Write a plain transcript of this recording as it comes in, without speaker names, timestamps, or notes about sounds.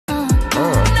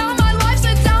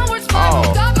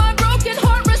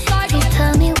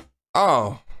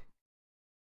Oh,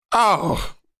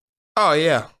 oh, oh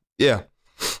yeah, yeah.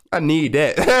 I need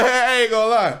that. I ain't gonna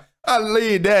lie. I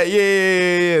need that.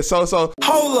 Yeah. So.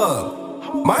 Hold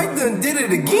up. Mike done did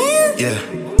it again?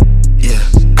 Yeah.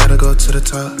 Gotta go to the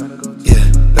top. Yeah.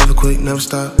 Never quit, never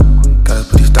stop. Gotta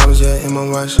put these diamonds, in my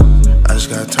watch. I just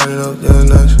gotta turn it up,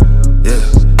 notch. Yeah.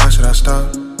 Why should I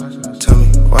stop? Tell me,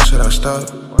 why should I stop?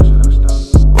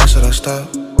 Why should I stop?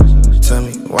 Tell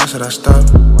me, why should I stop?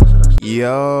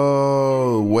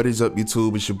 Yo, what is up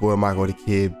YouTube? It's your boy Michael the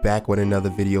Kid, back with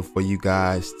another video for you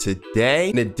guys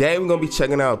today. Today we're gonna be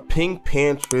checking out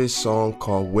PinkPantheress song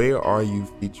called Where Are You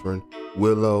featuring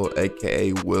Willow,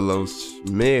 aka Willow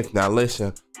Smith. Now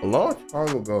listen, a long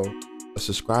time ago a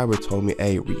subscriber told me,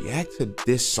 hey, react to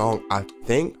this song. I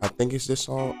think it's this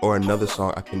song or another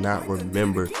song, I cannot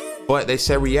remember. But they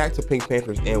said react to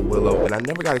PinkPantheress and Willow, and I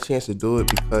never got a chance to do it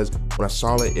because when I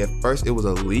saw it at first it was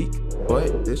a leak,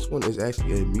 but this one is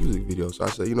actually a music video. So I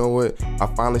said, you know what, I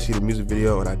finally see the music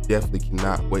video and I definitely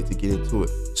cannot wait to get into it.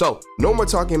 So no more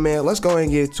talking, man, let's go ahead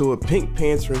and get into it.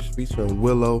 PinkPantheress featuring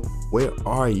Willow, Where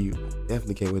Are You?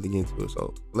 Definitely can't wait to get into it,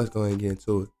 so let's go ahead and get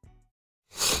into it.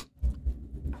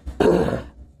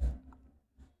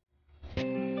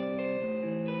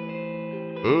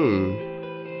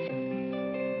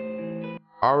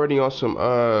 Already on some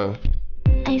I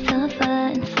suffer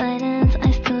in silence,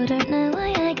 I still don't know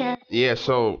why I got. Yeah,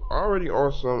 so already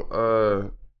on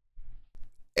some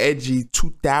edgy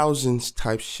 2000s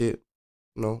type shit,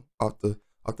 you know, off the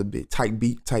bit type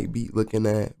beat looking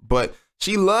at. But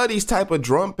she love these type of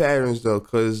drum patterns though,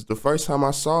 cause the first time I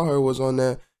saw her was on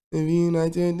that If You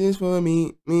Not Did This For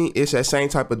Me. It's that same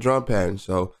type of drum pattern.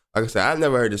 So like I said, I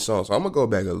never heard this song, so I'm gonna go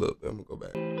back a little bit. I'm gonna go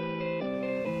back.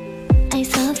 I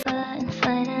suffer in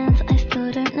silence, I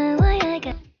still don't know why I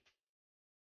got.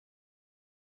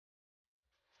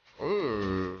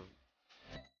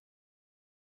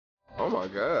 Oh my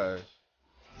gosh.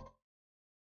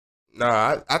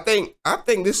 Nah, I think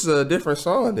this is a different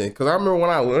song then, cause I remember when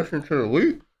I listened to the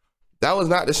leak, that was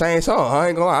not the same song. I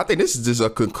ain't gonna lie. I think this is just a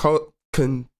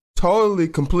totally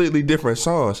completely different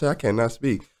song. So I cannot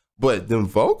speak. But them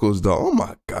vocals though, oh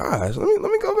my gosh. Let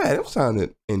me go back. Them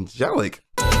sounded angelic.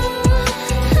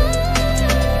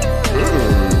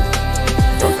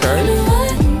 Okay.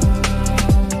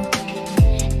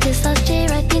 This last year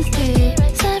I've been through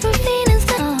several feelings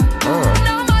now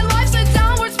my life's a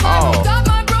downward spiral. Got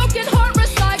my broken heart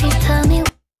recycled. Please tell me.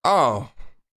 Oh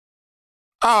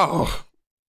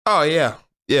yeah.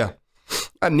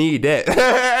 I need that.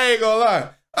 I ain't gonna lie.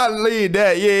 I need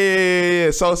that.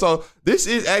 Yeah. So this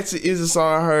is actually a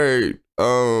song I heard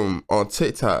on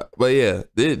TikTok. But yeah,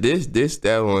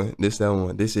 that one.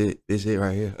 This it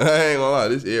right here. I ain't gonna lie,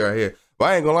 this it right here. But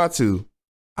I ain't gonna lie to,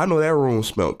 I know that room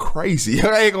smelled crazy.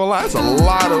 I ain't gonna lie, it's a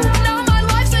lot of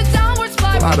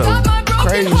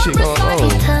crazy shit going on.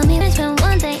 Tell me it's been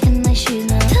one day in my shoes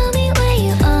now. Tell me where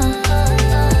you are.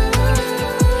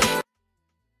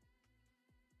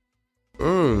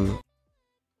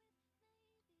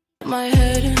 My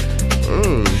head.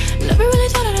 Never really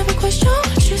thought I'd ever question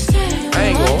what you said. I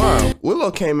ain't gonna lie,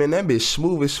 Willow came in that bitch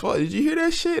smooth as fuck. Did you hear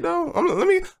that shit though? Let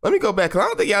me go back, cause I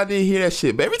don't think y'all did hear that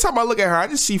shit. But every time I look at her, I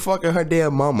just see fucking her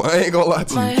damn mama. I ain't gonna lie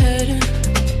to you. My head.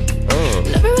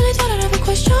 Never really thought I'd ever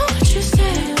question what you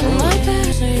said. My bad.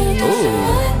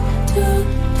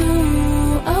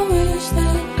 I wish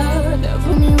that I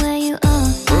never knew where you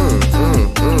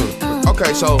are.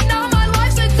 Okay, so.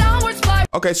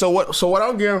 Okay, so what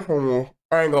I'm getting from,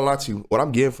 I ain't gonna lie to you, what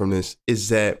I'm getting from this is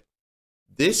that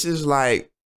this is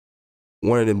like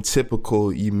one of them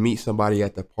typical you meet somebody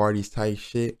at the parties type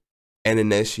shit, and the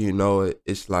next you know it,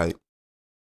 it's like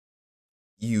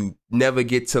you never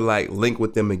get to like link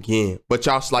with them again. But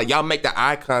y'all make the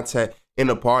eye contact in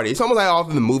the party. It's almost like all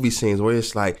of the movie scenes where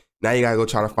it's like now you gotta go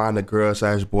try to find the girl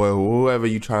 / boy or whoever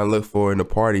you trying to look for in the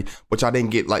party, but y'all didn't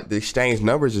get like the exchange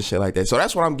numbers and shit like that. So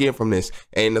that's what I'm getting from this.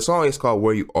 And the song is called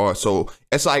Where You Are. So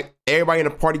it's like everybody in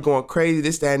the party going crazy,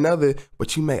 this, that, and other,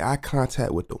 but you make eye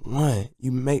contact with the one.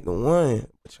 You make the one,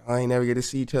 but y'all ain't never get to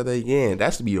see each other again.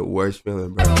 That's to be the worst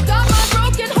feeling, bro. Got my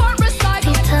broken heart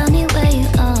recycled. Please tell me where you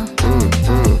are.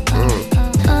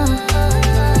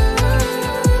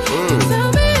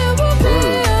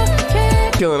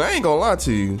 Killing, I ain't gonna lie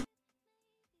to you.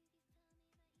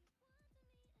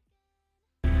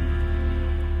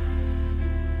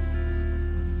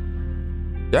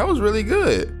 That was really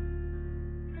good.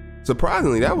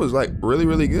 Surprisingly, that was like really,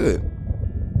 really good.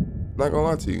 Not gonna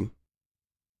lie to you.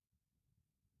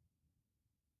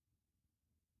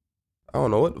 I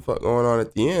don't know what the fuck going on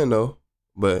at the end though,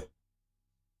 but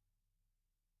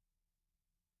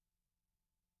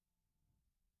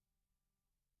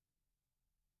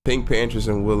PinkPantheress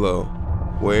and Willow,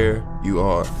 Where You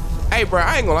Are. Hey, bro,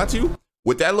 I ain't gonna lie to you.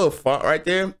 With that little font right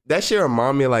there, that shit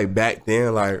remind me of like back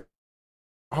then, like,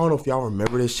 I don't know if y'all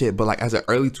remember this shit, but like as an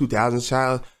early 2000s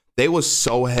child, they was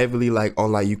so heavily like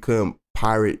on like you couldn't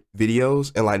pirate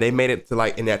videos, and like they made it to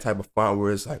like in that type of font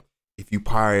where it's like, if you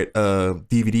pirate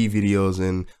DVD videos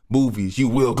and movies, you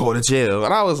will go to jail.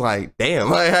 And I was like, damn,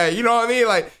 like, hey, you know what I mean?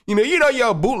 Like, you know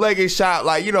your bootlegging shop,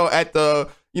 like, you know, at the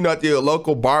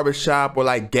local barber shop or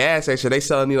like gas station, they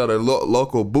selling, you know, the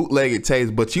local bootlegging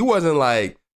tapes, but you wasn't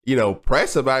like, you know,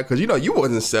 pressed about it because, you know, you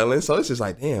wasn't selling. So it's just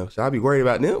like, damn, should I be worried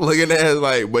about them looking at it?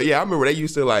 Like, but yeah, I remember they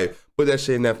used to like put that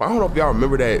shit in that. I don't know if y'all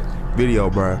remember that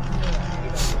video, bro.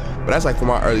 But that's like from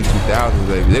my early 2000s,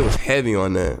 baby. They was heavy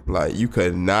on that. Like, you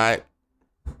could not,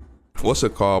 what's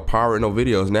it called? Pirate no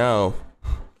videos. Now,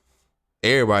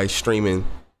 everybody's streaming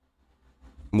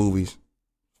movies.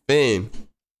 Finn.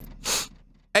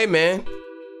 Hey, man.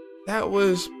 That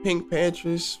was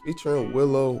PinkPantheress featuring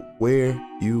Willow, Where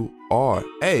You Are.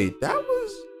 Hey, that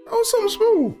was something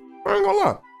smooth. I ain't gonna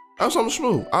lie. That was something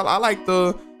smooth. I like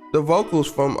the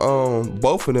vocals from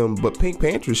both of them, but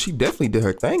PinkPantheress, she definitely did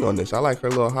her thing on this. I like her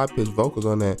little high-pitched vocals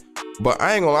on that. But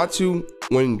I ain't gonna lie to you,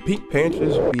 when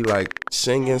PinkPantheress be like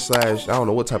singing slash, I don't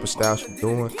know what type of style she's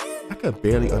doing, I could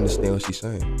barely understand what she's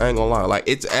saying. I ain't gonna lie. Like,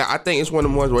 I think it's one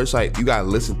of the ones where it's like you gotta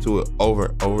listen to it over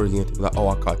and over again to be like, oh,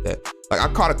 I caught that. Like, I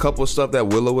caught a couple of stuff that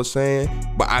Willow was saying,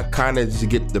 but I kind of just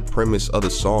get the premise of the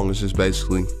song. It's just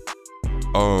basically,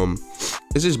 one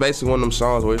of them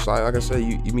songs where it's like I said,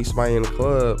 you meet somebody in the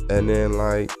club and then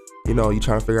like, you know, you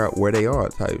trying to figure out where they are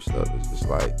type stuff. It's just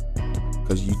like,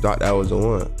 cause you thought that was the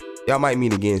one. Y'all might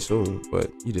meet again soon, but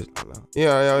you just don't know. You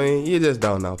know what I mean? You just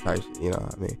don't know type shit, you know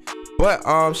what I mean?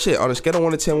 But shit, on a scale of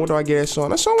 1 to 10, what do I get that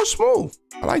song? That song was smooth.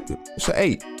 I liked it. It's an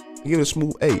 8. I give it a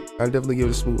smooth 8. I definitely give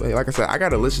it a smooth 8. Like I said, I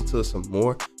gotta listen to it some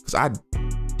more because I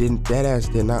did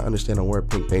not understand a word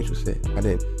PinkPantheress said. I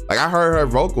didn't. Like, I heard her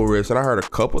vocal riffs and I heard a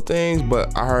couple things,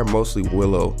 but I heard mostly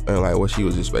Willow and like what she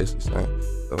was just basically saying,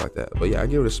 stuff like that. But yeah, I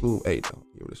give it a smooth 8 though.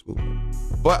 Give it a smooth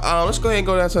 8. But let's go ahead and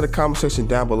go down to the comment section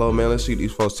down below, man. Let's see what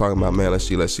these folks talking about, man. Let's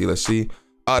see.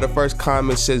 The first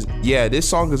comment says, yeah, this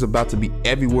song is about to be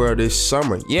everywhere this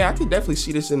summer. Yeah, I could definitely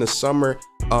see this in the summer.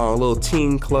 Little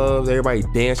teen clubs, everybody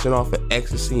dancing off of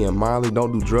ecstasy and Molly.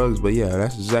 Don't do drugs, but yeah,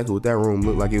 that's exactly what that room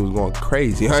looked like. It was going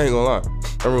crazy. I ain't gonna lie.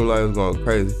 That room like it was going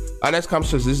crazy. Next comment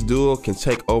says, this duo can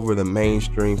take over the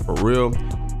mainstream for real.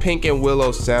 Pink and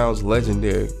Willow sounds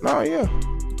legendary. No, yeah,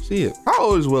 see it. How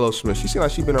old is Willow Smith? She seems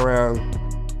like she's been around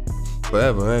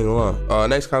forever. I ain't gonna lie.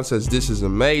 Next comment says, this is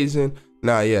amazing.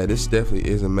 Nah, yeah, this definitely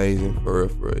is amazing. For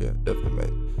real, yeah, definitely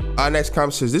amazing. Next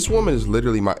comment says, this woman is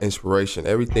literally my inspiration.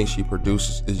 Everything she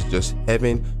produces is just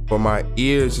heaven. For my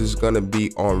ears is gonna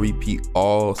be on repeat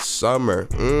all summer.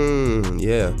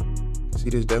 Yeah. See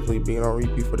this definitely being on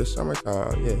repeat for the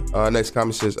summertime, yeah. Next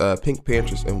comment says,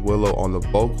 PinkPantheress and Willow on the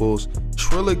vocals,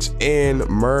 Skrillex and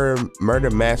Murder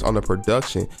Mass on the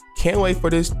production. Can't wait for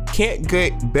this. Can't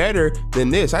get better than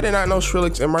this. I did not know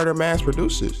Skrillex and Murder Mass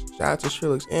producers. Shout out to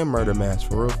Skrillex and Murder Mass,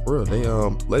 for real. They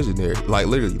legendary, like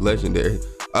literally legendary.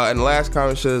 And the last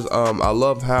comment says, I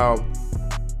love how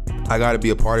I got to be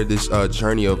a part of this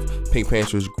journey of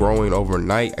PinkPantheress growing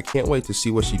overnight. I can't wait to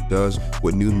see what she does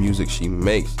with new music she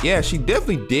makes. Yeah, she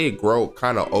definitely did grow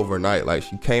kind of overnight. Like,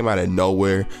 she came out of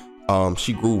nowhere.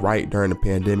 She grew right during the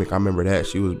pandemic. I remember that.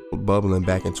 She was bubbling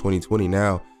back in 2020.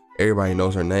 Now everybody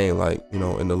knows her name, like, you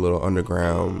know, in the little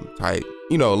underground type,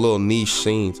 you know, a little niche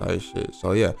scene type shit.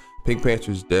 So yeah, PinkPantheress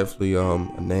is definitely a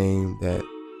name that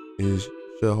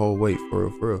should hold weight for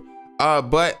real.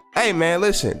 But hey, man,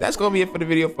 listen, that's gonna be it for the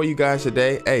video for you guys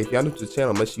today. Hey, if y'all new to the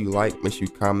channel, make sure you like, make sure you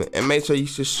comment, and make sure you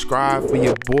subscribe for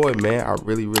your boy, man. I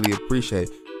really appreciate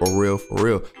it. For real.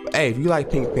 But hey, if you like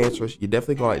PinkPantheress, you're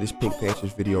definitely gonna like this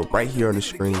PinkPantheress video right here on the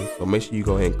screen. So make sure you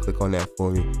go ahead and click on that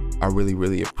for me. I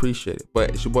really appreciate it.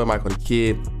 But it's your boy Michael the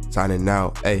Kid signing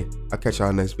out. Hey, I'll catch y'all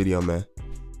in the next video, man.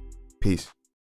 Peace.